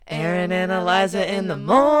Aaron and Eliza in the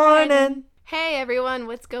morning. Hey everyone,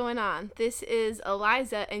 what's going on? This is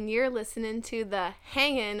Eliza and you're listening to the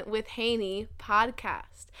Hangin' with Hannie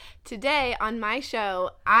podcast. Today on my show,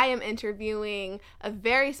 I am interviewing a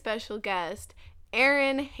very special guest,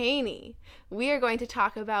 Aaron Hannie. We are going to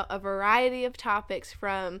talk about a variety of topics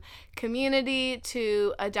from community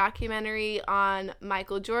to a documentary on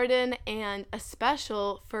Michael Jordan and a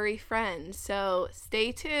special furry friend. So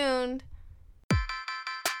stay tuned.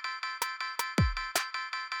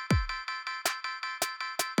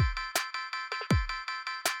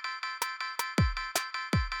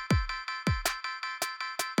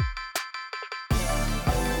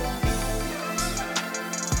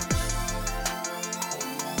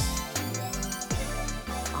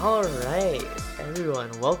 All right, everyone,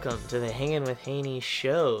 welcome to the Hangin' with Hannie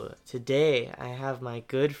show. Today, I have my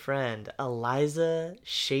good friend, Eliza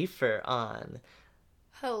Shafer on.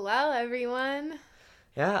 Hello, everyone.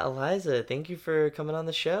 Yeah, Eliza, thank you for coming on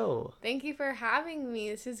the show. Thank you for having me.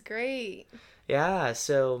 This is great. Yeah,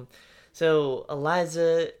 so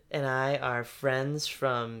Eliza and I are friends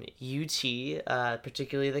from UT,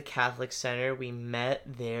 particularly the Catholic Center. We met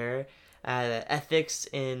there at an Ethics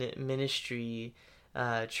in Ministry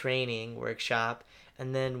training workshop,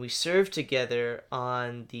 and then we served together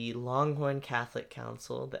on the Longhorn Catholic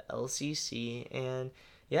Council, the LCC, and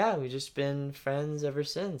yeah, we've just been friends ever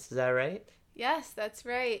since. Is that right? Yes, that's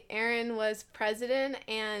right. Aaron was president,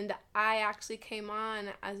 and I actually came on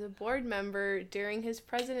as a board member during his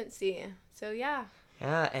presidency. So yeah.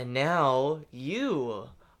 Yeah, and now you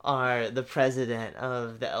are the president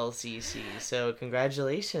of the LCC, so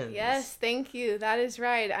congratulations. Yes, thank you. That is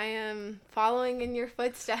right. I am following in your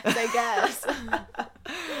footsteps, I guess.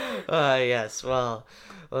 Yes. Well,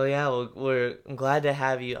 yeah. I'm glad to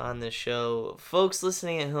have you on the show, folks.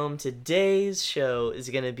 Listening at home, today's show is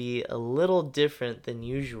going to be a little different than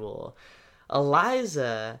usual.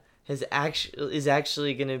 Eliza is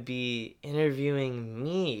actually going to be interviewing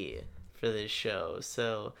me for this show,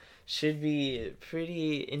 so should be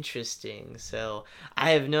pretty interesting. So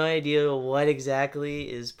I have no idea what exactly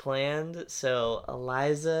is planned. So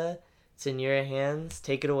Eliza, it's in your hands.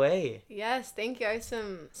 Take it away. Yes, thank you. I have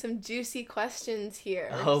some juicy questions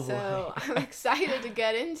here. Oh, so boy. I'm excited to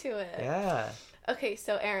get into it. Yeah. Okay,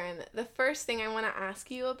 so Aaron, the first thing I want to ask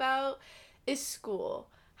you about is school.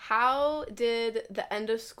 How did the end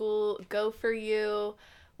of school go for you?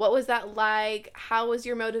 What was that like? How was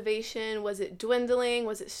your motivation? Was it dwindling?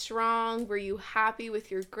 Was it strong? Were you happy with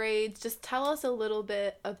your grades? Just tell us a little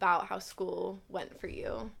bit about how school went for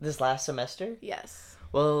you. This last semester? Yes.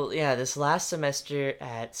 Well, yeah, this last semester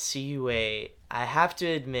at CUA, I have to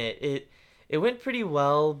admit, it went pretty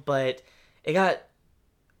well, but it got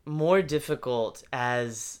more difficult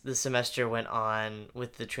as the semester went on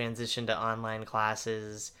with the transition to online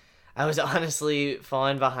classes. I was honestly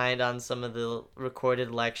falling behind on some of the recorded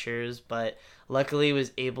lectures, but luckily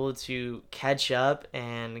was able to catch up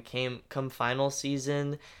and come final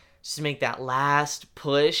season just to make that last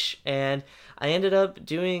push, and I ended up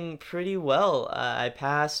doing pretty well. I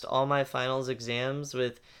passed all my finals exams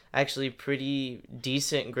with actually pretty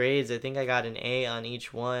decent grades. I think I got an A on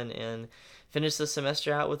each one and finished the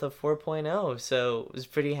semester out with a 4.0, so was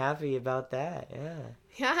pretty happy about that.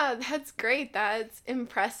 Yeah, that's great. That's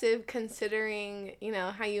impressive considering,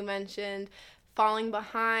 how you mentioned falling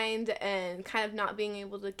behind and kind of not being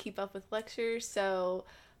able to keep up with lectures. So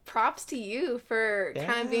props to you for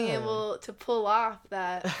kind of being able to pull off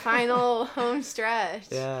that final home stretch.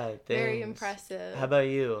 Yeah, thanks. Very impressive. How about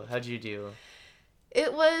you? How'd you do?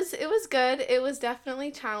 It was good. It was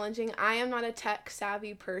definitely challenging. I am not a tech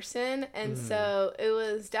savvy person, and so it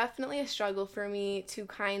was definitely a struggle for me to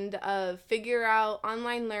kind of figure out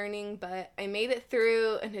online learning, but I made it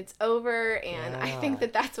through and it's over, and I think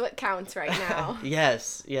that that's what counts right now.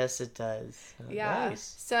 Yes, it does. Yeah.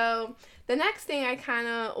 Nice. So the next thing I kind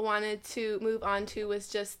of wanted to move on to was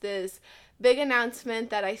just this big announcement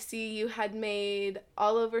that I see you had made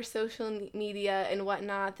all over social media and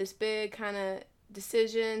whatnot, this big kind of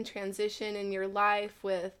transition in your life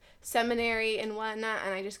with seminary and whatnot,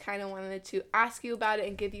 and I just kind of wanted to ask you about it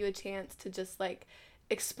and give you a chance to just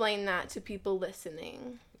explain that to people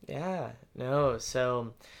listening.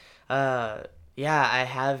 So I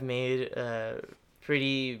have made a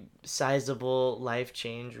pretty sizable life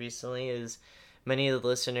change recently, as many of the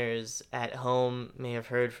listeners at home may have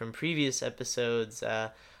heard from previous episodes.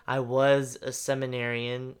 I was a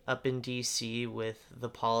seminarian up in DC with the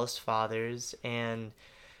Paulist Fathers, and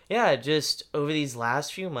just over these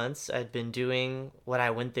last few months, I'd been doing what I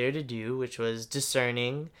went there to do, which was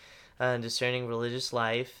discerning religious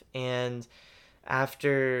life. And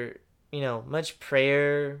after, much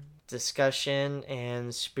prayer, discussion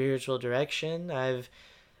and spiritual direction, I've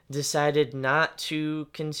decided not to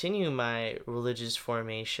continue my religious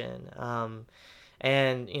formation.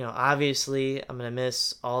 And, obviously, I'm going to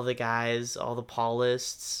miss all the guys, all the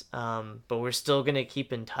Paulists, but we're still going to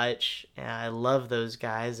keep in touch. And I love those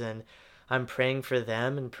guys, and I'm praying for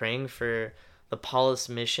them and praying for the Paulist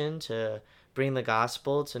mission to bring the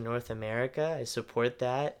gospel to North America. I support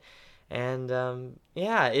that. And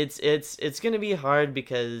yeah, it's going to be hard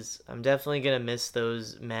because I'm definitely going to miss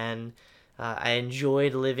those men. I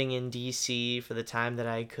enjoyed living in DC for the time that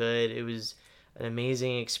I could. It was an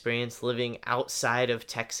amazing experience living outside of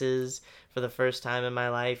Texas for the first time in my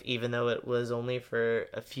life, even though it was only for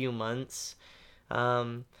a few months.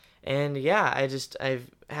 And yeah, I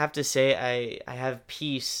have to say I have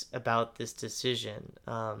peace about this decision.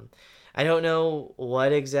 I don't know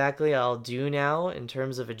what exactly I'll do now in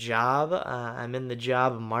terms of a job. I'm in the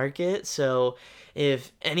job market, so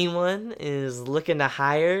if anyone is looking to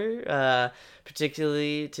hire,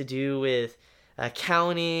 particularly to do with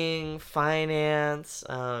accounting, finance,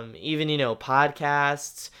 even,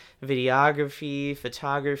 podcasts, videography,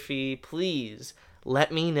 photography, please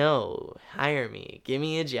let me know. Hire me. Give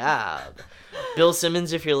me a job. Bill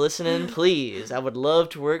Simmons, if you're listening, please. I would love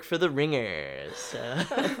to work for the Ringers.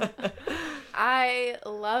 I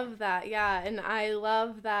love that. Yeah, and I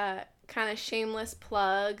love that kind of shameless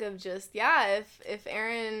plug of just, yeah, if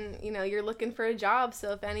Aaron, you're looking for a job,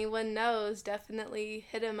 so if anyone knows, definitely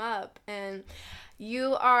hit him up. And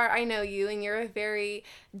I know you, and you're a very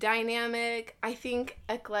dynamic, I think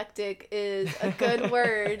eclectic is a good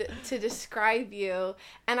word to describe you.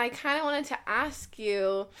 And I kind of wanted to ask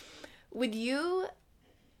you, would you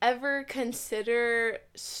ever consider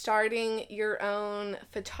starting your own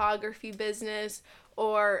photography business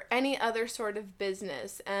or any other sort of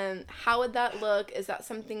business? And how would that look? Is that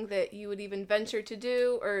something that you would even venture to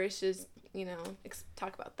do, or is just,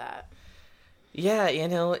 talk about that? Yeah,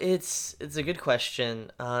 it's a good question.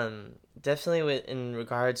 Definitely in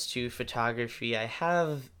regards to photography, I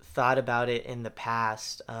have thought about it in the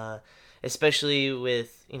past, especially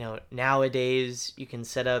with, nowadays you can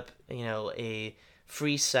set up, a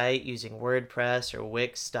free site using WordPress or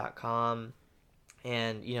Wix.com,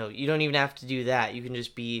 and, you don't even have to do that. You can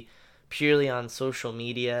just be purely on social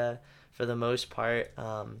media for the most part,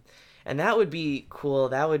 and that would be cool.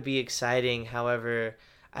 That would be exciting. However,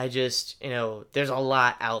 I just, there's a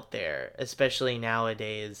lot out there, especially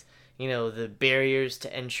nowadays. The barriers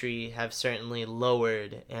to entry have certainly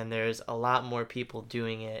lowered, and there's a lot more people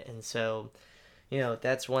doing it. And so,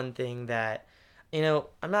 that's one thing that,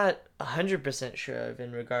 I'm not 100% sure of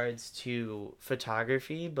in regards to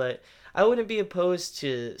photography, but I wouldn't be opposed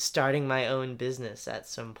to starting my own business at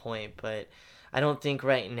some point. But I don't think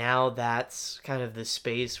right now that's kind of the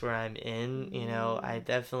space where I'm in. I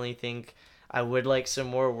definitely think I would like some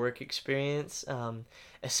more work experience,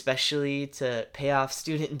 especially to pay off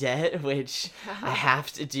student debt, which I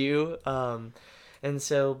have to do. And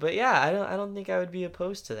so, but yeah, I don't think I would be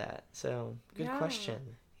opposed to that. So, good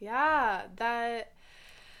question. Yeah,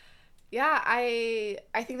 I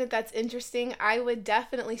think that that's interesting. I would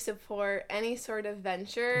definitely support any sort of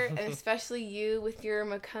venture, and especially you with your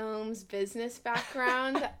McCombs business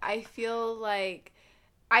background. I feel like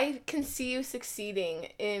I can see you succeeding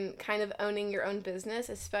in kind of owning your own business,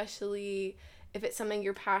 especially if it's something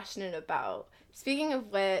you're passionate about. Speaking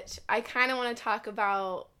of which, I kind of want to talk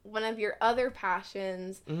about one of your other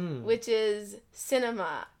passions, which is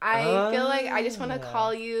cinema. I feel like I just want to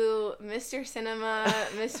call you Mr. Cinema,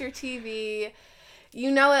 Mr. TV.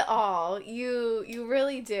 You know it all. You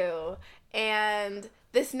really do. And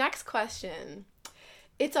this next question,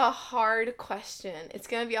 it's a hard question. It's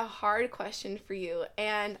going to be a hard question for you,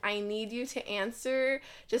 and I need you to answer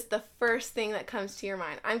just the first thing that comes to your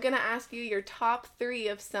mind. I'm going to ask you your top 3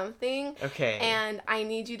 of something, okay, and I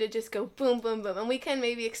need you to just go boom, boom, boom, and we can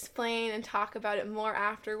maybe explain and talk about it more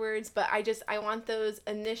afterwards, but I want those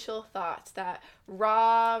initial thoughts, that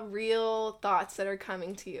raw, real thoughts that are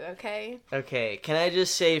coming to you, okay? Okay, can I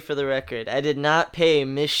just say for the record, I did not pay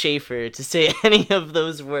Miss Shafer to say any of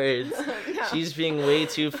those words. No. She's being way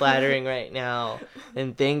too flattering right now.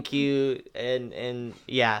 And thank you, and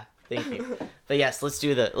yeah, thank you. But yes, let's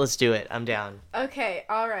do it. I'm down. Okay,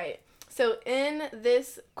 all right. So in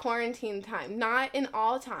this quarantine time, not in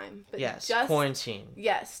all time, but yes, just quarantine.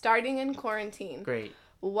 Yes, starting in quarantine. Great.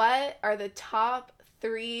 What are the top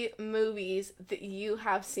 3 movies that you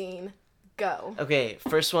have seen? Go. Okay,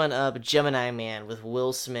 first one up, Gemini Man with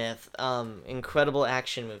Will Smith. Incredible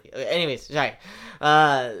action movie. Anyways, sorry.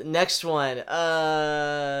 Next one.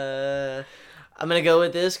 I'm gonna go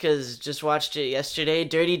with this because just watched it yesterday.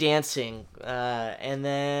 Dirty Dancing, and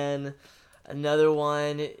then another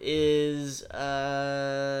one is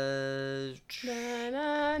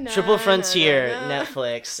Triple Frontier,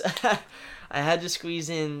 Netflix. I had to squeeze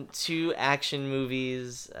in 2 action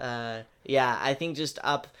movies. Yeah, I think just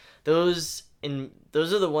up those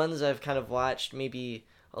those are the ones I've kind of watched maybe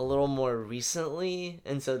a little more recently,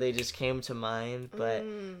 and so they just came to mind. But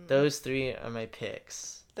those 3 are my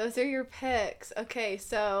picks. Those are your picks. Okay,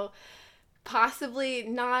 so possibly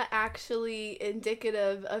not actually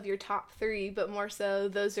indicative of your top 3, but more so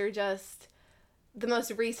those are just the most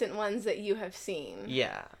recent ones that you have seen.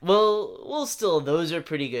 Yeah. Well, still, those are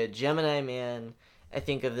pretty good. Gemini Man, I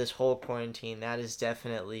think of this whole quarantine, that is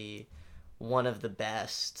definitely one of the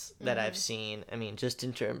best that I've seen. I mean, just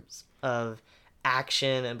in terms of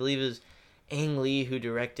action, I believe it was Ang Lee who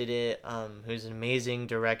directed it, who's an amazing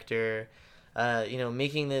director.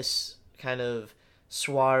 Making this kind of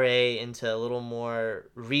soiree into a little more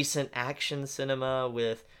recent action cinema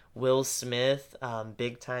with Will Smith,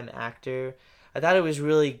 big time actor. I thought it was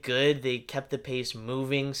really good. They kept the pace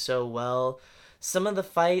moving so well. Some of the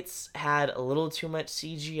fights had a little too much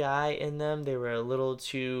CGI in them. They were a little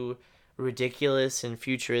too ridiculous and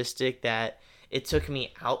futuristic that it took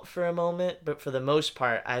me out for a moment. But for the most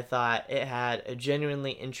part, I thought it had a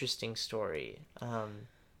genuinely interesting story.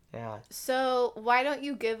 Yeah. So why don't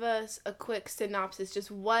you give us a quick synopsis?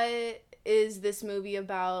 Just what is this movie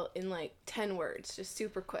about in like 10 words? Just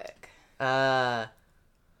super quick.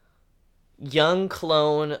 Young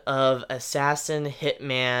clone of assassin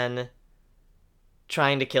hitman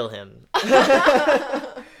trying to kill him.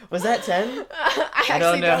 Was that 10? I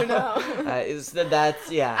actually don't know.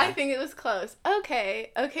 That's, yeah. I think it was close.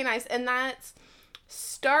 Okay, nice. And that's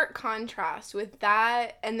stark contrast with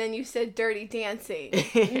that, and then you said Dirty Dancing.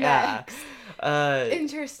 Yeah. Next.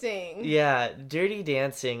 Interesting. Yeah, Dirty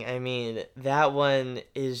Dancing, I mean, that one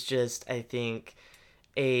is just, I think,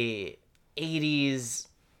 a 80s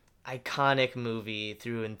iconic movie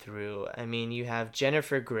through and through. I mean, you have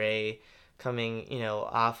Jennifer Grey coming,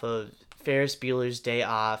 off of Ferris Bueller's Day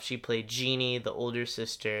Off. She played Jeannie, the older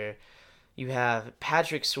sister. You have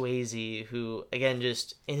Patrick Swayze, who, again,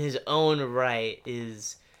 just in his own right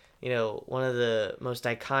is, one of the most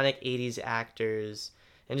iconic 80s actors,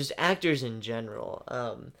 and just actors in general,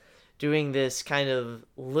 doing this kind of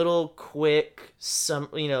little quick,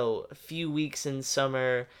 a few weeks in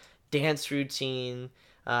summer dance routine.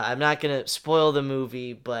 I'm not going to spoil the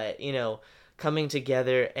movie, but, coming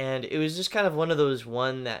together, and it was just kind of one of those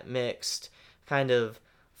that mixed kind of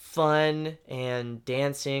fun and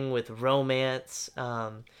dancing with romance.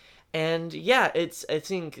 And yeah, it's, I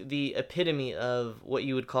think, the epitome of what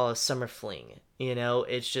you would call a summer fling.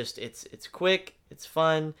 It's just, it's quick, it's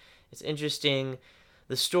fun, it's interesting.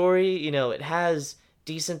 The story, it has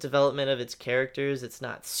decent development of its characters. It's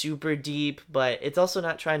not super deep, but it's also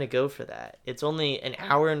not trying to go for that. It's only an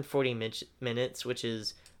hour and 40 minutes, which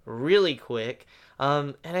is really quick.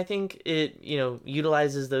 And I think it,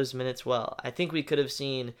 utilizes those minutes well. I think they could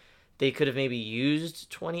have maybe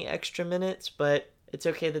used 20 extra minutes, but it's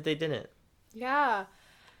okay that they didn't. Yeah,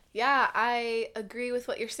 I agree with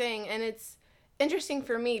what you're saying, and it's interesting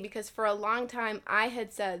for me because for a long time I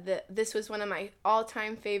had said that this was one of my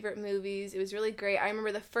all-time favorite movies. It was really great. I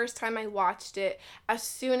remember the first time I watched it, as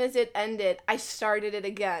soon as it ended, I started it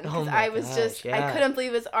again because I couldn't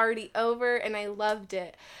believe it was already over, and I loved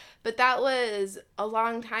it. But that was a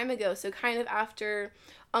long time ago, so kind of after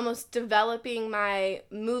almost developing my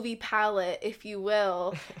movie palette, if you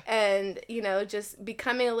will, and, just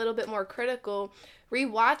becoming a little bit more critical,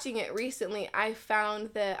 rewatching it recently, I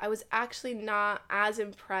found that I was actually not as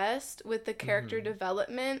impressed with the character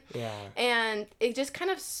development. Yeah. And it just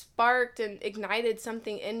kind of sparked and ignited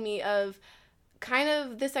something in me of kind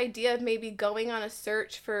of this idea of maybe going on a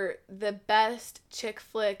search for the best chick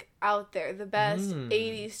flick out there, the best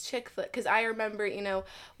 80s chick flick. Because I remember,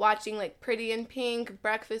 watching like Pretty in Pink,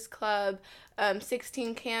 Breakfast Club,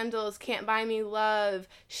 16 Candles, Can't Buy Me Love,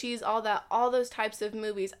 She's All That, all those types of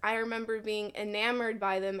movies. I remember being enamored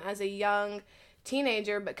by them as a young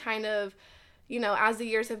teenager, but kind of, as the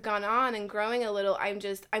years have gone on and growing a little,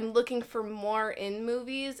 I'm looking for more in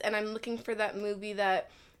movies, and I'm looking for that movie that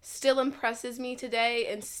still impresses me today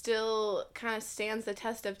and still kind of stands the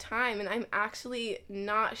test of time. And I'm actually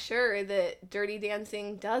not sure that Dirty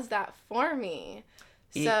Dancing does that for me.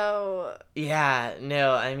 So yeah,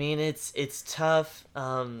 no, I mean it's tough.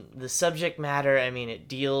 The subject matter, I mean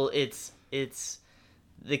it's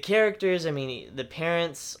the characters, I mean the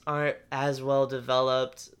parents aren't as well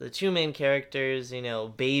developed. The two main characters,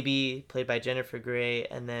 Baby played by Jennifer Grey,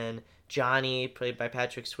 and then Johnny played by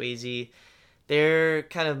Patrick Swayze. their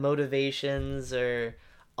kind of motivations are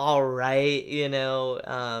all right, and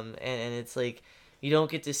it's like you don't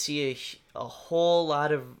get to see a whole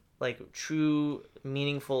lot of like true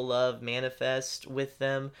meaningful love manifest with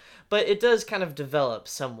them, but it does kind of develop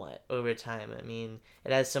somewhat over time. I mean,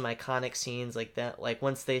 it has some iconic scenes like that, like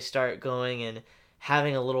once they start going and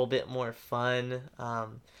having a little bit more fun. But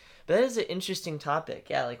that is an interesting topic.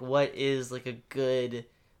 Yeah, like what is like a good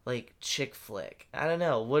like chick flick? I don't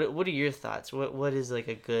know. What are your thoughts? What is like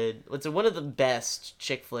a good? What's one of the best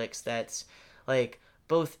chick flicks that's like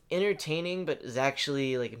both entertaining but is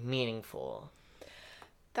actually like meaningful?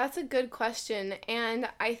 That's a good question, and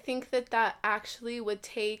I think that actually would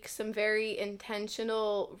take some very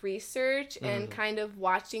intentional research and kind of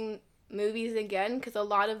watching movies again, because a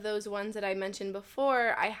lot of those ones that I mentioned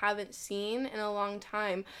before I haven't seen in a long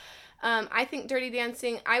time. I think Dirty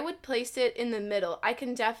Dancing, I would place it in the middle. I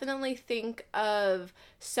can definitely think of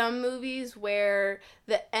some movies where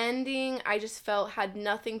the ending I just felt had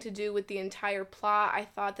nothing to do with the entire plot. I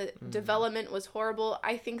thought that development was horrible.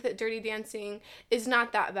 I think that Dirty Dancing is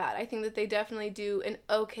not that bad. I think that they definitely do an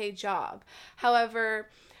okay job. However,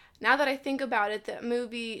 now that I think about it, the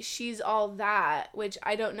movie She's All That, which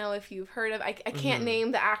I don't know if you've heard of. I can't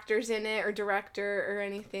name the actors in it or director or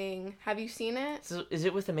anything. Have you seen it? So is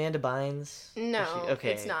it with Amanda Bynes? No,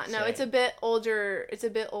 Okay, it's not. No, sorry. it's a bit older. It's a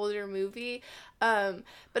bit older movie. But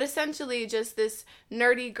essentially just this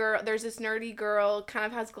nerdy girl. There's this nerdy girl, kind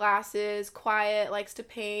of has glasses, quiet, likes to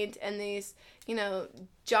paint, and these,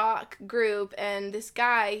 jock group, and this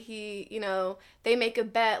guy, they make a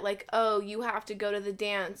bet, like, oh, you have to go to the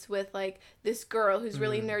dance with, like, this girl who's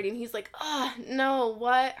really nerdy, and he's like, oh, no,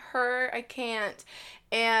 what? Her? I can't.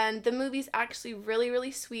 And the movie's actually really,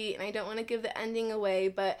 really sweet, and I don't want to give the ending away,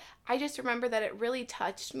 but I just remember that it really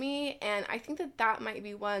touched me, and I think that might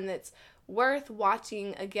be one that's worth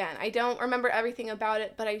watching again. I don't remember everything about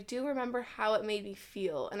it, but I do remember how it made me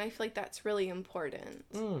feel, and I feel like that's really important.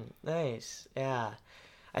 Nice. Yeah.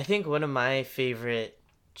 I think one of my favorite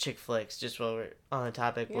chick flicks, just while we're on the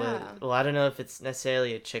topic, well, I don't know if it's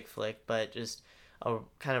necessarily a chick flick, but just a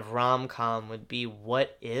kind of rom-com would be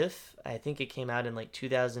What If? I think it came out in like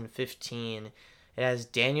 2015. It has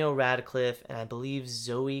Daniel Radcliffe and I believe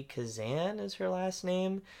Zoe Kazan is her last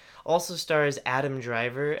name. Also stars Adam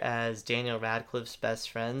Driver as Daniel Radcliffe's best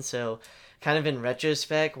friend. So kind of in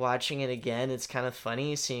retrospect, watching it again, it's kind of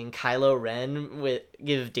funny seeing Kylo Ren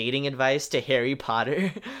give dating advice to Harry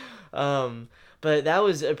Potter. But that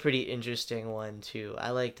was a pretty interesting one too.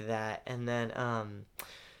 I liked that. And then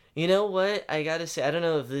you know what? I gotta say, I don't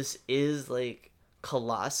know if this is like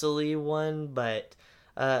colossally one, but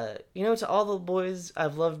To All the Boys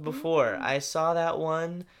I've Loved Before. I saw that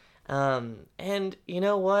one, and you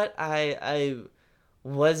know what? I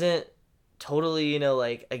wasn't totally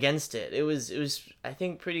like against it. It was I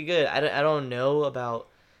think pretty good. I don't know about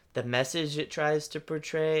the message it tries to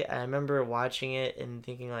portray. I remember watching it and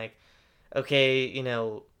thinking like, okay,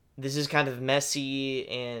 this is kind of messy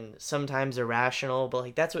and sometimes irrational, but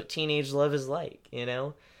like that's what teenage love is like.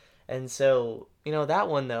 And so, that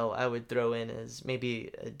one though I would throw in as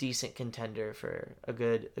maybe a decent contender for a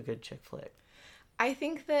good chick flick. I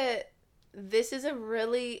think that this is a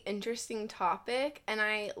really interesting topic, and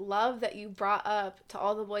I love that you brought up To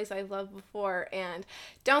All the Boys I've Loved Before, and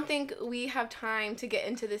don't think we have time to get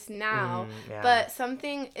into this now, Yeah. but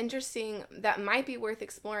something interesting that might be worth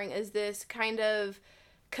exploring is this kind of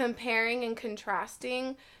comparing and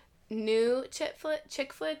contrasting new chick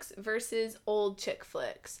flicks versus old chick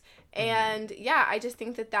flicks. And I just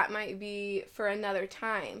think that might be for another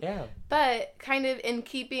time. Yeah. But kind of in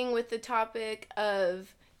keeping with the topic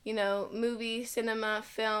of, movie, cinema,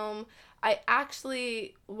 film, I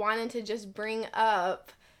actually wanted to just bring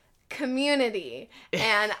up Community.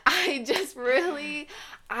 And I just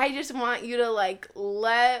want you to like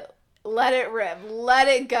let it rip, let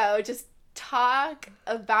it go. Just talk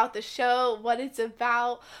about the show, what it's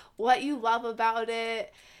about, what you love about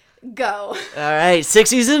it. Go. All right, 6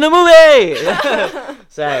 seasons in a movie.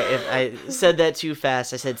 Sorry if I said that too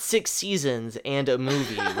fast. I said 6 seasons and a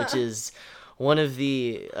movie, which is one of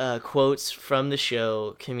the quotes from the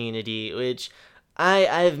show Community, which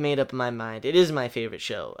I've made up my mind. It is my favorite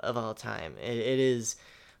show of all time. It is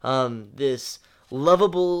this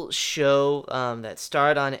lovable show that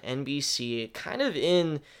starred on NBC, kind of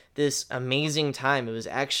in this amazing time. It was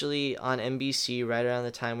actually on NBC right around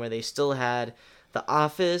the time where they still had The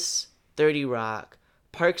Office, 30 Rock,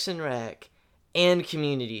 Parks and Rec, and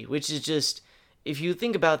Community, which is just, if you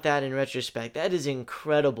think about that in retrospect, that is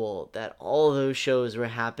incredible that all those shows were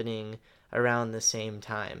happening around the same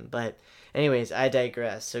time. But anyways, I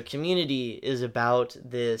digress. So Community is about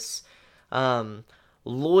this um,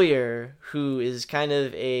 lawyer who is kind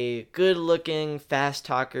of a good-looking, fast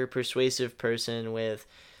talker, persuasive person with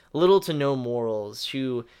little to no morals,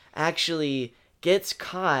 who actually gets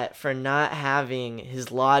caught for not having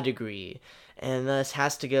his law degree and thus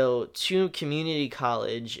has to go to community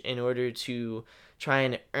college in order to try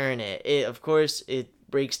and earn it. Of course, it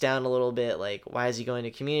breaks down a little bit, like, why is he going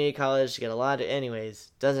to community college to get a law degree?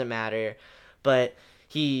 Anyways, doesn't matter. But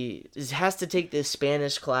he has to take this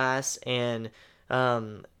Spanish class, and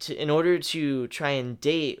in order to try and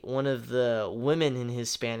date one of the women in his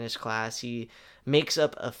Spanish class, he makes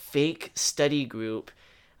up a fake study group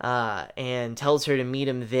and tells her to meet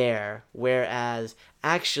him there. Whereas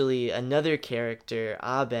actually another character,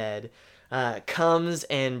 Abed, comes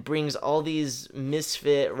and brings all these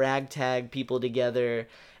misfit ragtag people together,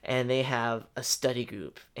 and they have a study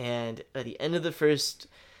group. And at the end of the first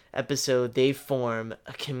episode, they form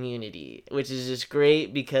a community, which is just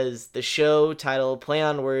great because the show title, play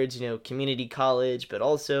on words, community college, but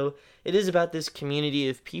also it is about this community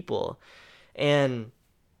of people. And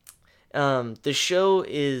the show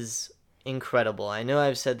is incredible. I know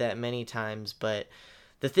I've said that many times, but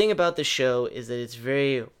the thing about the show is that it's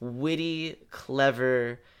very witty,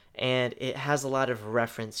 clever, and it has a lot of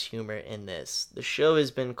reference humor in this. The show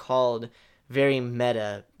has been called very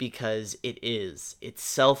meta because it is. It's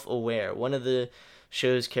self-aware. One of the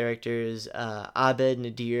show's characters, Abed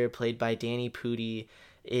Nadir, played by Danny Pudi,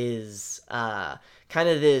 is kind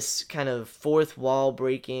of this kind of fourth wall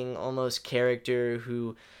breaking almost character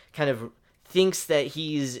who kind of thinks that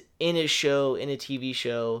he's in a show, in a TV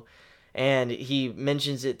show, and he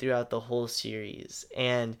mentions it throughout the whole series.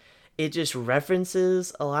 And it just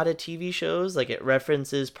references a lot of TV shows. Like, it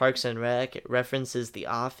references Parks and Rec, it references The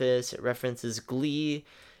Office, it references Glee,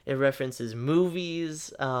 it references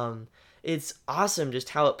movies. It's awesome just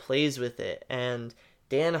how it plays with it. And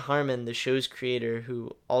Dan Harmon, the show's creator,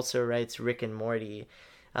 who also writes Rick and Morty,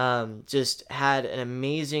 just had an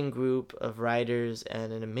amazing group of writers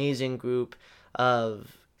and an amazing group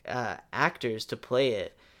of actors to play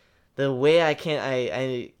it. The way I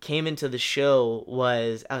came into the show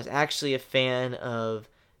was I was actually a fan of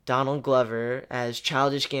Donald Glover as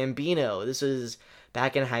Childish Gambino. This was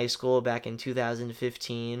back in high school, back in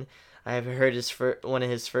 2015. I heard one of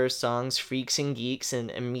his first songs, Freaks and Geeks, and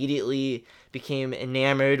immediately became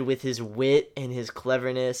enamored with his wit and his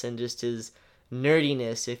cleverness and just his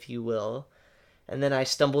nerdiness, if you will. And then I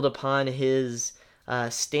stumbled upon his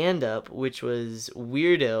stand-up, which was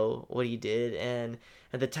Weirdo, what he did, and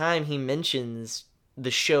at the time he mentions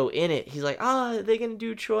the show in it. He's like, are they going to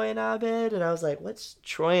do Troy and Abed? And I was like, what's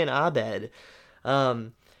Troy and Abed?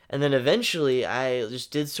 And then eventually I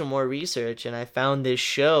just did some more research and I found this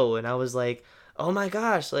show and I was like, oh my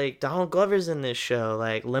gosh, like Donald Glover's in this show.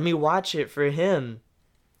 Like, let me watch it for him.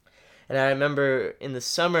 And I remember in the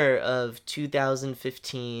summer of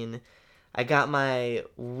 2015, I got my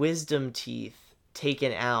wisdom teeth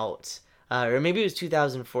taken out. Or maybe it was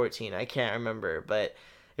 2014, I can't remember. But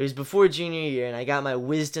it was before junior year, and I got my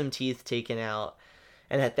wisdom teeth taken out.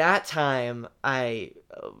 And at that time, I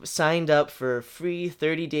signed up for a free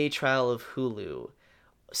 30-day trial of Hulu,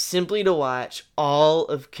 simply to watch all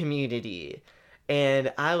of Community.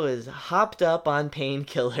 And I was hopped up on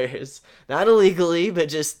painkillers, not illegally, but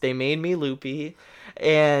just they made me loopy.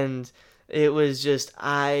 And it was just,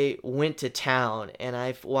 I went to town and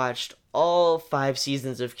I watched all 5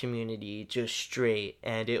 seasons of Community just straight.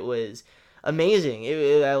 And it was amazing.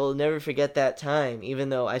 I will never forget that time, even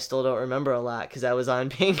though I still don't remember a lot because I was on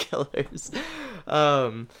painkillers.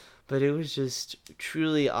 But it was just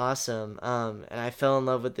truly awesome. And I fell in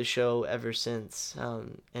love with the show ever since.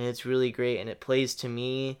 And it's really great. And it plays to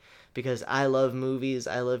me because I love movies,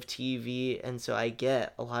 I love TV, and so I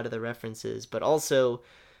get a lot of the references. But also,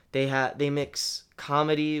 they mix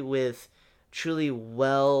comedy with truly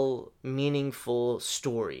well, meaningful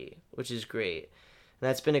story, which is great. And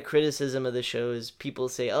that's been a criticism of the show is people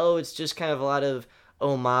say, oh, it's just kind of a lot of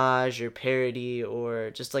homage or parody or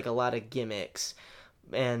just like a lot of gimmicks.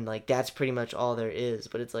 And like that's pretty much all there is.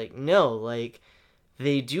 But it's like, no, like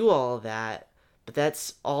they do all that, but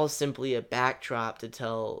that's all simply a backdrop to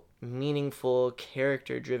tell meaningful,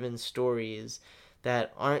 character-driven stories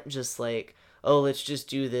that aren't just like, oh, let's just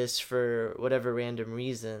do this for whatever random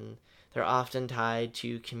reason. They're often tied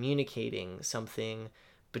to communicating something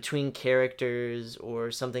between characters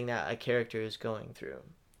or something that a character is going through.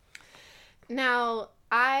 Now,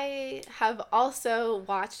 I have also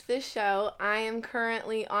watched this show. I am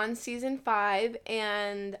currently on season 5,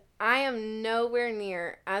 and I am nowhere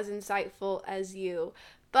near as insightful as you.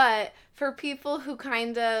 But for people who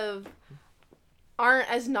kind of aren't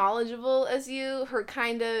as knowledgeable as you, who are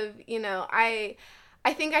kind of,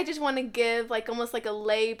 I think I just want to give like almost like a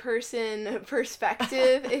lay person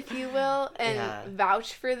perspective, if you will, and Yeah.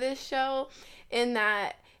 vouch for this show in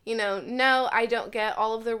that, no, I don't get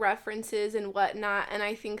all of the references and whatnot. And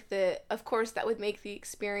I think that, of course, that would make the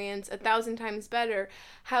experience 1,000 times better.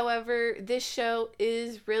 However, this show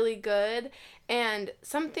is really good. And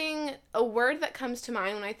a word that comes to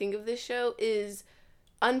mind when I think of this show is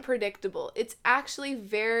unpredictable. It's actually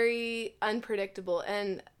very unpredictable,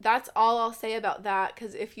 and that's all I'll say about that,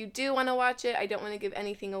 because if you do want to watch it, I don't want to give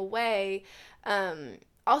anything away.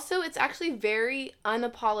 Also, it's actually very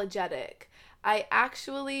unapologetic. I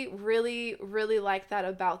actually really, really like that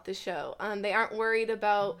about the show. They aren't worried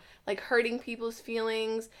about like hurting people's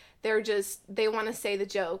feelings. They want to say the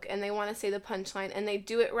joke and they want to say the punchline, and they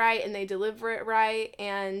do it right and they deliver it right,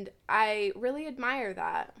 and I really admire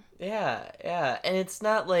that. Yeah, and it's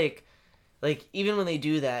not like even when they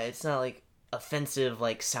do that, it's not like offensive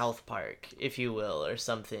like South Park, if you will, or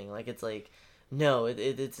something. Like it's like no,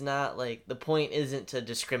 it's not like the point isn't to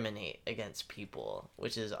discriminate against people,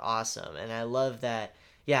 which is awesome, and I love that.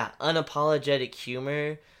 Yeah, unapologetic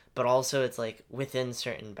humor, but also it's like within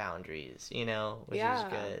certain boundaries, which is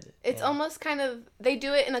good. It's almost kind of, they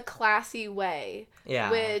do it in a classy way.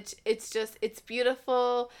 Yeah. Which it's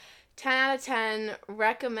beautiful. 10 out of 10,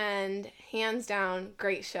 recommend, hands down,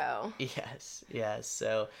 great show. Yes.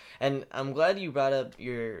 So, and I'm glad you brought up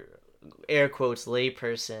your air quotes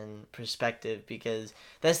layperson perspective, because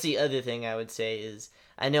that's the other thing I would say is,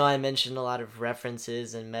 I know I mentioned a lot of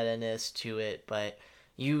references and meta-ness to it, but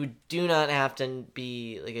you do not have to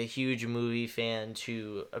be like a huge movie fan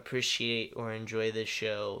to appreciate or enjoy this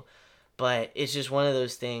show, but it's just one of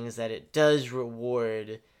those things that it does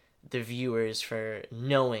reward the viewers for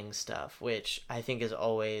knowing stuff, which I think is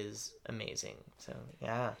always amazing. So,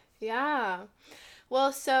 yeah. Yeah.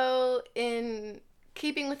 Well, so in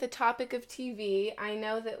keeping with the topic of TV, I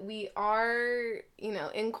know that we are,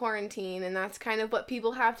 in quarantine, and that's kind of what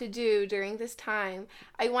people have to do during this time.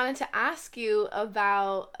 I wanted to ask you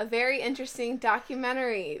about a very interesting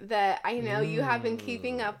documentary that I know you have been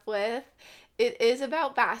keeping up with. It is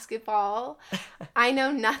about basketball. I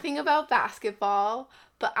know nothing about basketball,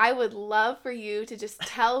 but I would love for you to just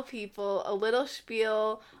tell people a little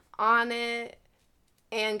spiel on it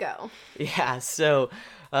and go. Yeah, so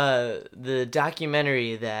the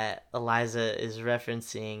documentary that Eliza is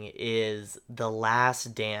referencing is The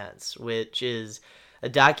Last Dance, which is a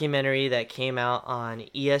documentary that came out on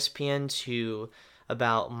ESPN2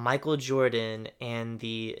 about Michael Jordan and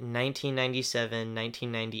the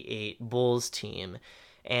 1997-1998 Bulls team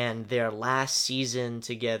and their last season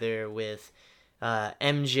together with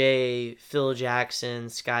MJ, Phil Jackson,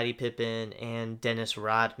 Scottie Pippen, and Dennis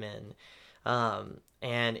Rodman.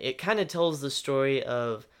 And it kind of tells the story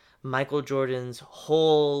of Michael Jordan's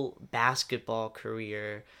whole basketball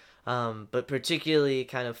career, but particularly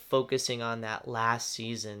kind of focusing on that last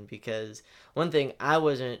season, because one thing I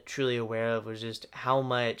wasn't truly aware of was just how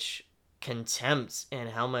much contempt and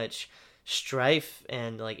how much strife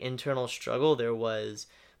and like internal struggle there was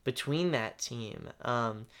between that team.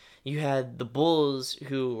 You had the Bulls,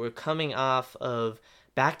 who were coming off of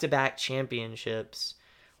back-to-back championships,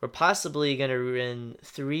 were possibly going to win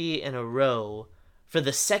 3 in a row for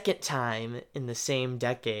the second time in the same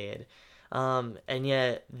decade. And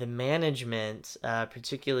yet the management,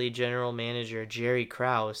 particularly general manager Jerry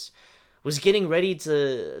Krause, was getting ready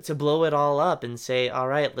to blow it all up and say, all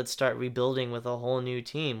right, let's start rebuilding with a whole new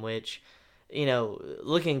team, which,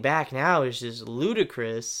 looking back now is just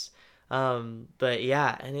ludicrous. But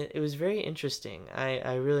yeah, and it was very interesting.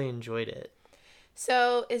 I really enjoyed it.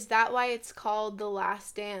 So is that why it's called The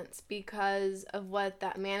Last Dance? Because of what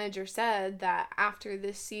that manager said, that after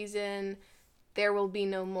this season there will be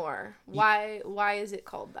no more. Why is it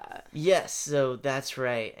called that? Yes, so that's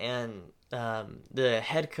right. And the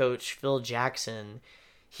head coach, Phil Jackson,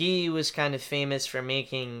 he was kind of famous for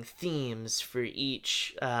making themes for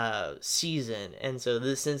each season. And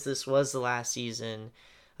so since this was the last season,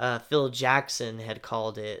 Phil Jackson had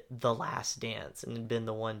called it The Last Dance and had been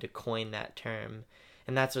the one to coin that term.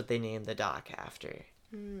 And that's what they named the doc after.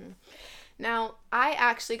 Now, I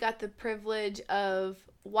actually got the privilege of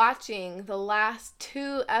watching the last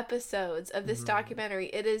 2 episodes of this documentary.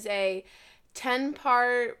 It is a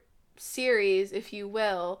 10-part series, if you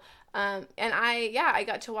will. And I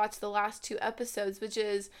got to watch the last 2 episodes, which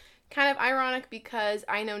is kind of ironic because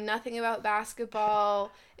I know nothing about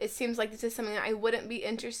basketball. It seems like this is something that I wouldn't be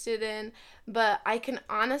interested in, but I can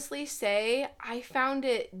honestly say I found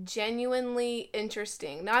it genuinely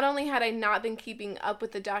interesting. Not only had I not been keeping up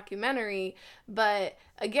with the documentary, but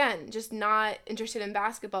again, just not interested in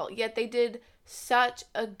basketball, yet they did such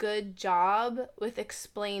a good job with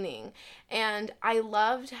explaining. And I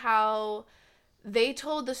loved how they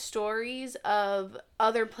told the stories of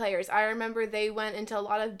other players. I remember they went into a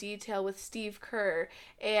lot of detail with Steve Kerr,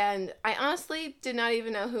 and I honestly did not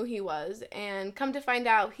even know who he was. And come to find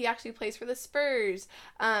out, he actually plays for the Spurs.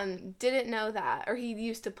 Didn't know that, or he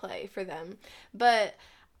used to play for them. But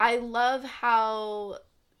I love how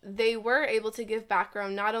they were able to give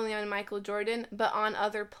background not only on Michael Jordan, but on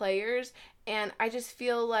other players. And I just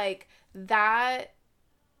feel like that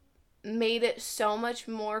made it so much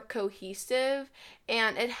more cohesive,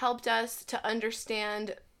 and it helped us to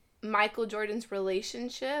understand Michael Jordan's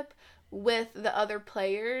relationship with the other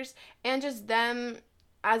players and just them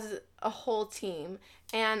as a whole team.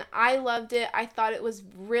 And I loved it. I thought it was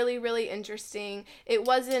really, really interesting. It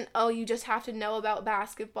wasn't, oh, you just have to know about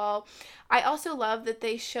basketball. I also love that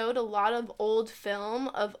they showed a lot of old film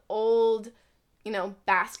of old,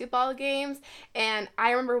 basketball games, and I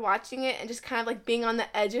remember watching it and just kind of like being on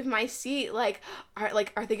the edge of my seat,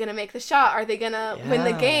 are they gonna make the shot? Are they gonna win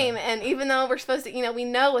the game? And even though we're supposed to, we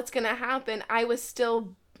know what's gonna happen, I was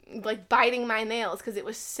still like biting my nails because it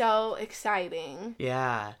was so exciting.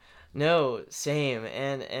 Yeah. No, same.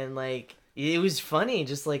 And like it was funny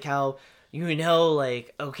just like how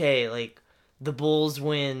like okay, like the Bulls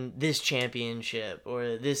win this championship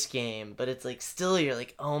or this game, but it's like still you're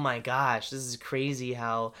like, "Oh my gosh, this is crazy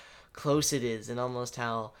how close it is and almost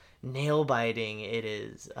how nail biting it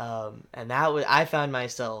is." And I found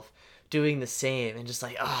myself doing the same and just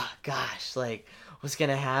like, "Oh gosh, like what's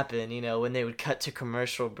going to happen?" When they would cut to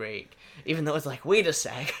commercial break, even though it's like, "Wait a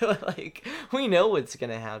sec." Like we know what's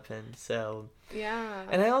going to happen. So, yeah.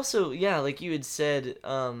 and I also, yeah, like you had said,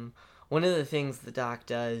 one of the things the doc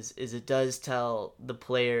does is it does tell the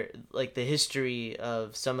player, like, the history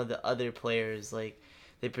of some of the other players. Like,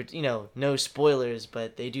 they, no spoilers,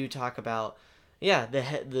 but they do talk about, yeah,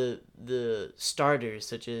 the starters,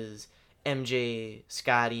 such as MJ,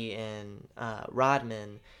 Scotty, and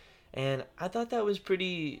Rodman. And I thought that was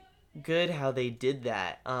pretty good how they did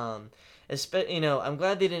that. I'm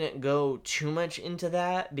glad they didn't go too much into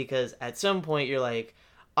that, because at some point you're like,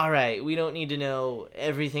 all right, we don't need to know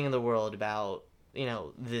everything in the world about,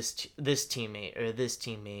 this teammate or this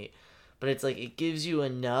teammate, but it's like it gives you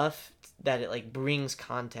enough that it like brings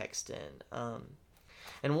context in.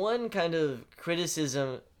 And one kind of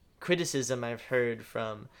criticism I've heard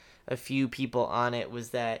from a few people on it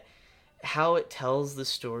was that how it tells the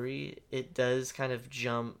story, it does kind of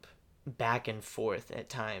jump back and forth at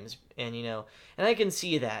times. And and I can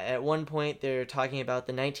see that at one point they're talking about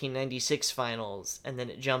the 1996 finals, and then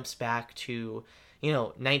it jumps back to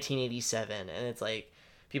 1987, and it's like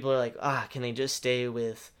people are like, can they just stay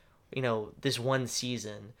with this one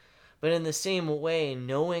season? But in the same way,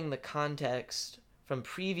 knowing the context from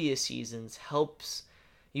previous seasons helps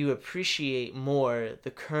you appreciate more the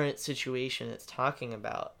current situation it's talking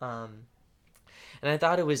about. And I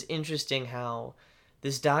thought it was interesting how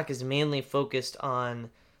this doc is mainly focused on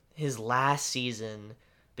his last season,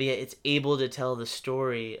 but yet it's able to tell the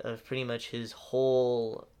story of pretty much his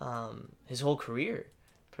whole career,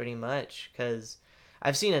 pretty much. Because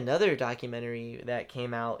I've seen another documentary that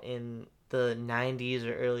came out in the 90s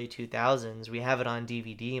or early 2000s. We have it on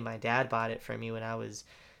DVD. My dad bought it for me when I was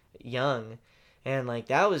young, and like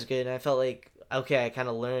that was good. And I felt like, okay, I kind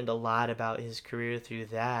of learned a lot about his career through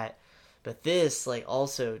that. But this, like,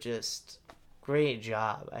 also just great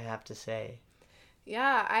job, I have to say.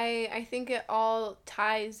 Yeah, I think it all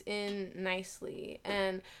ties in nicely.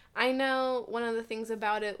 And I know one of the things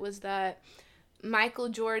about it was that Michael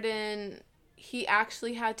Jordan, he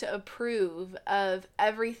actually had to approve of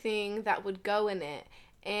everything that would go in it.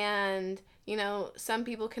 And, some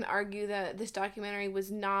people can argue that this documentary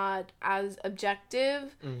was not as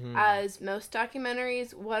objective as most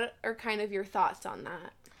documentaries. What are kind of your thoughts on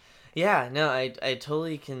that? Yeah, no, I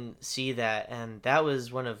totally can see that. And that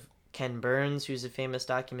was one of Ken Burns, who's a famous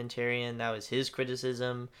documentarian. That was his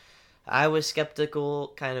criticism. I was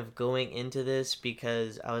skeptical kind of going into this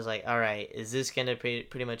because I was like, all right, is this going to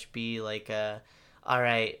pretty much be like all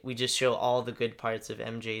right, we just show all the good parts of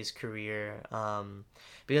MJ's career?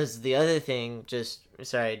 Because the other thing,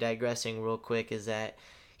 digressing real quick, is that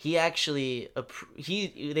he actually,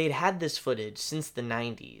 they'd had this footage since the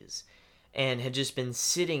 90s and had just been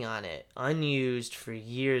sitting on it unused for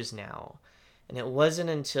years now. And it wasn't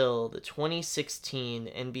until the 2016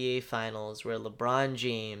 NBA Finals where LeBron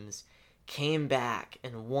James came back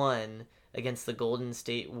and won against the Golden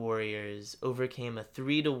State Warriors, overcame a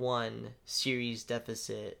 3-1 series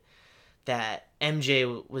deficit, that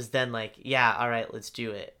MJ was then like, yeah, all right, let's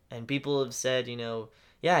do it. And people have said,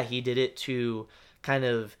 yeah, he did it to kind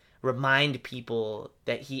of remind people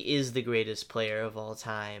that he is the greatest player of all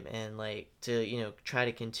time and like to, try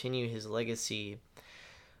to continue his legacy.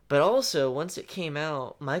 But also, once it came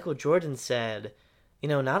out, Michael Jordan said,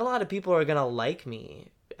 not a lot of people are going to like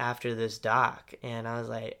me after this doc. And I was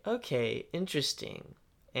like, okay, interesting.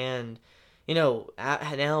 And,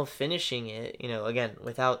 now finishing it, again,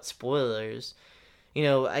 without spoilers,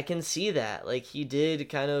 I can see that. Like, he did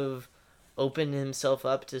kind of open himself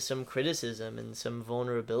up to some criticism and some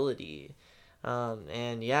vulnerability.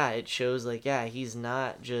 And yeah, it shows like, yeah, he's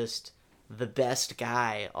not just the best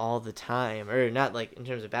guy all the time, or not like in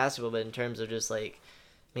terms of basketball, but in terms of just like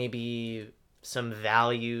maybe some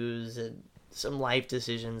values and some life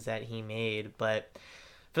decisions that he made. But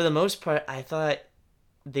for the most part, I thought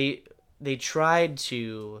they tried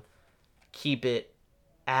to keep it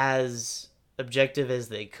as objective as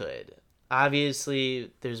they could.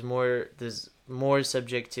 Obviously, there's more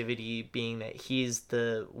subjectivity, being that he's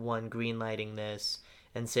the one greenlighting this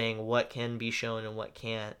and saying what can be shown and what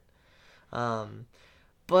can't.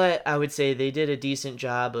 But I would say they did a decent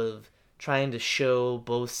job of trying to show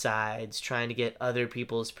both sides, trying to get other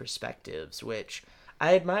people's perspectives, which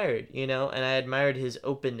I admired, and I admired his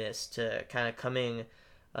openness to kind of coming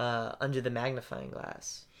under the magnifying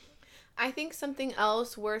glass. I think something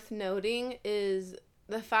else worth noting is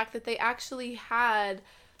the fact that they actually had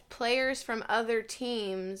players from other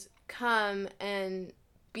teams come and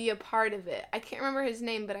be a part of it. I can't remember his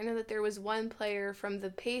name, but I know that there was one player from the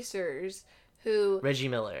Pacers who... Reggie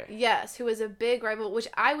Miller. Yes, who was a big rival, which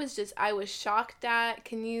I was shocked at.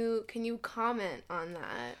 Can you comment on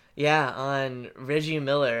that? Yeah, on Reggie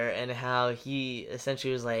Miller and how he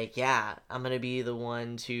essentially was like, yeah, I'm going to be the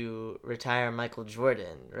one to retire Michael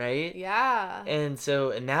Jordan, right? Yeah. And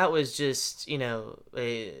that was just, there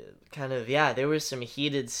was some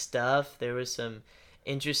heated stuff. There was some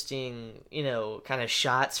interesting, kind of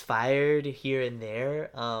shots fired here and there.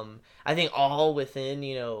 I think all within,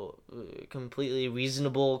 completely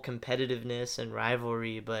reasonable competitiveness and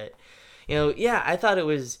rivalry. But, I thought it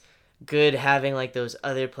was good having like those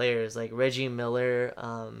other players like Reggie Miller,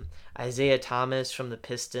 Isaiah Thomas from the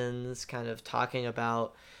Pistons, kind of talking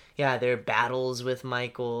about, their battles with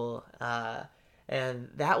Michael. And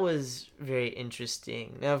that was very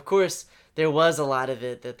interesting. Now, of course, there was a lot of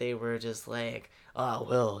it that they were just like, oh,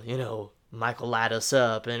 well, Michael light us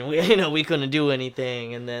up and we couldn't do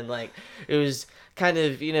anything. And then like, it was kind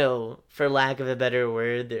of, for lack of a better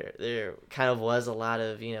word, there kind of was a lot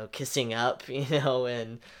of, kissing up,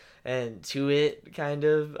 and to it kind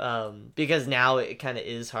of, because now it kind of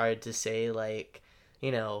is hard to say like,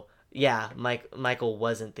 Michael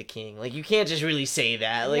wasn't the king. Like, you can't just really say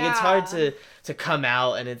that. Like, It's hard to come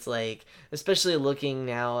out, and it's like, especially looking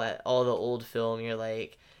now at all the old film, you're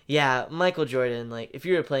like, yeah, Michael Jordan, like, if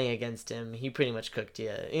you were playing against him, he pretty much cooked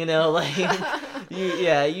you, like,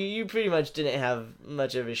 you pretty much didn't have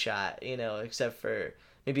much of a shot, except for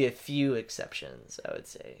maybe a few exceptions, I would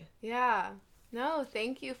say. Yeah. No,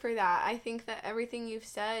 thank you for that. I think that everything you've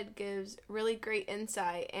said gives really great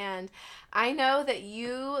insight, and I know that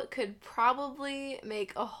you could probably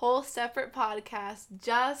make a whole separate podcast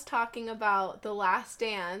just talking about The Last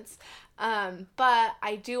Dance, but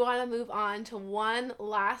I do want to move on to one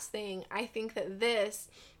last thing. I think that this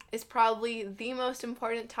is probably the most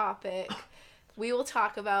important topic we will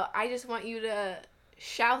talk about. I just want you to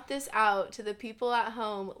shout this out to the people at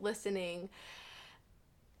home listening.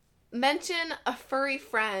 Mention a furry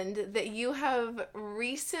friend that you have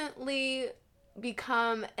recently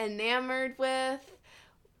become enamored with.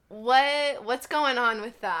 What's going on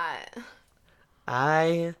with that?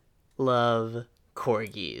 I love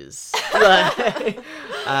corgis.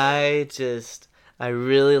 I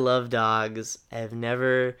really love dogs. I've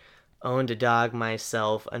never owned a dog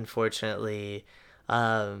myself, unfortunately,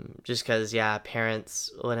 just because,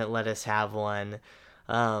 parents wouldn't let us have one.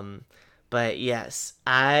 But yes,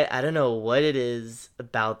 I don't know what it is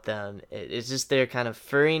about them. It's just their kind of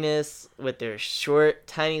furriness with their short,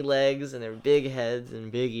 tiny legs and their big heads and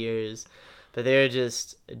big ears. But they're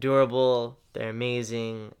just adorable. They're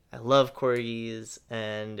amazing. I love corgis,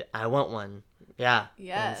 and I want one. Yeah.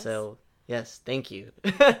 Yes. And so, yes, thank you.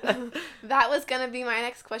 That was going to be my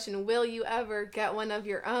next question. Will you ever get one of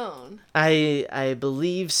your own? I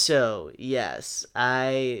believe so, yes.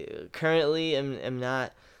 I currently am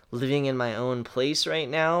not living in my own place right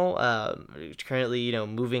now. Currently,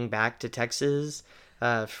 moving back to Texas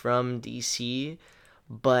from DC.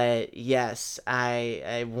 But yes,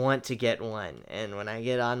 I want to get one, and when I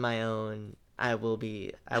get on my own, I will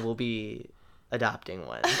be adopting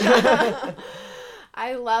one.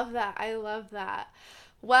 I love that. I love that.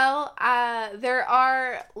 Well, there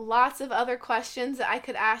are lots of other questions that I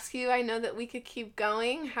could ask you. I know that we could keep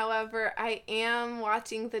going. However, I am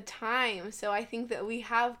watching the time, so I think that we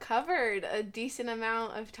have covered a decent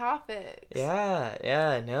amount of topics.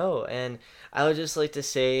 Yeah, no. And I would just like to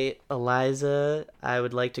say, Eliza, I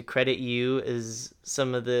would like to credit you as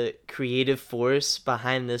some of the creative force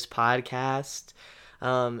behind this podcast.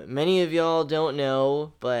 Many of y'all don't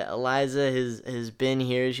know, but Eliza has been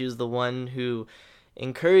here. She was the one who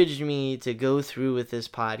encouraged me to go through with this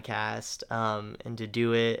podcast and to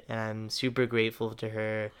do it, and I'm super grateful to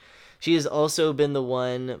her. She has also been the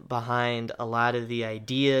one behind a lot of the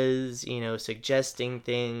ideas, suggesting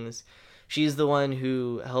things. She's the one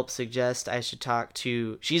who helped suggest I should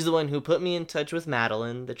she's the one who put me in touch with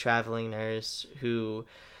Madeline, the traveling nurse,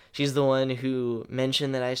 she's the one who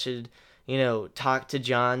mentioned that I should talk to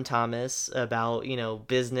John Thomas about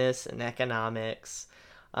business and economics.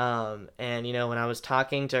 And when I was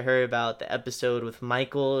talking to her about the episode with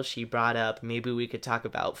Michael, she brought up maybe we could talk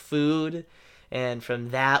about food, and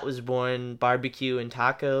from that was born barbecue and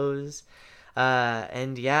tacos.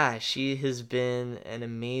 And yeah, she has been an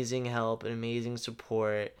amazing help, an amazing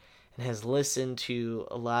support, and has listened to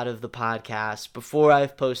a lot of the podcasts before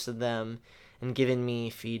I've posted them and given me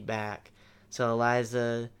feedback. So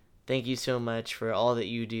Eliza, thank you so much for all that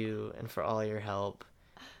you do and for all your help.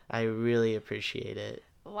 I really appreciate it.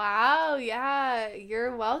 Wow, yeah,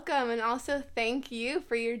 you're welcome. And also thank you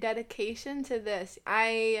for your dedication to this.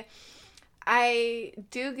 I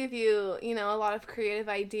do give you, a lot of creative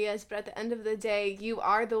ideas, but at the end of the day, you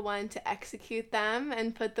are the one to execute them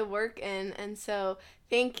and put the work in. And so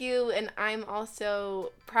thank you, and I'm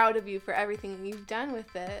also proud of you for everything you've done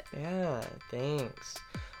with it. Yeah, thanks.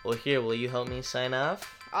 Well, here, will you help me sign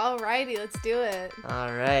off? Alrighty, let's do it.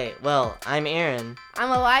 Alright, well, I'm Aaron.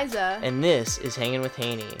 I'm Eliza. And this is Hanging with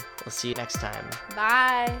Hannie. We'll see you next time.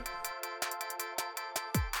 Bye.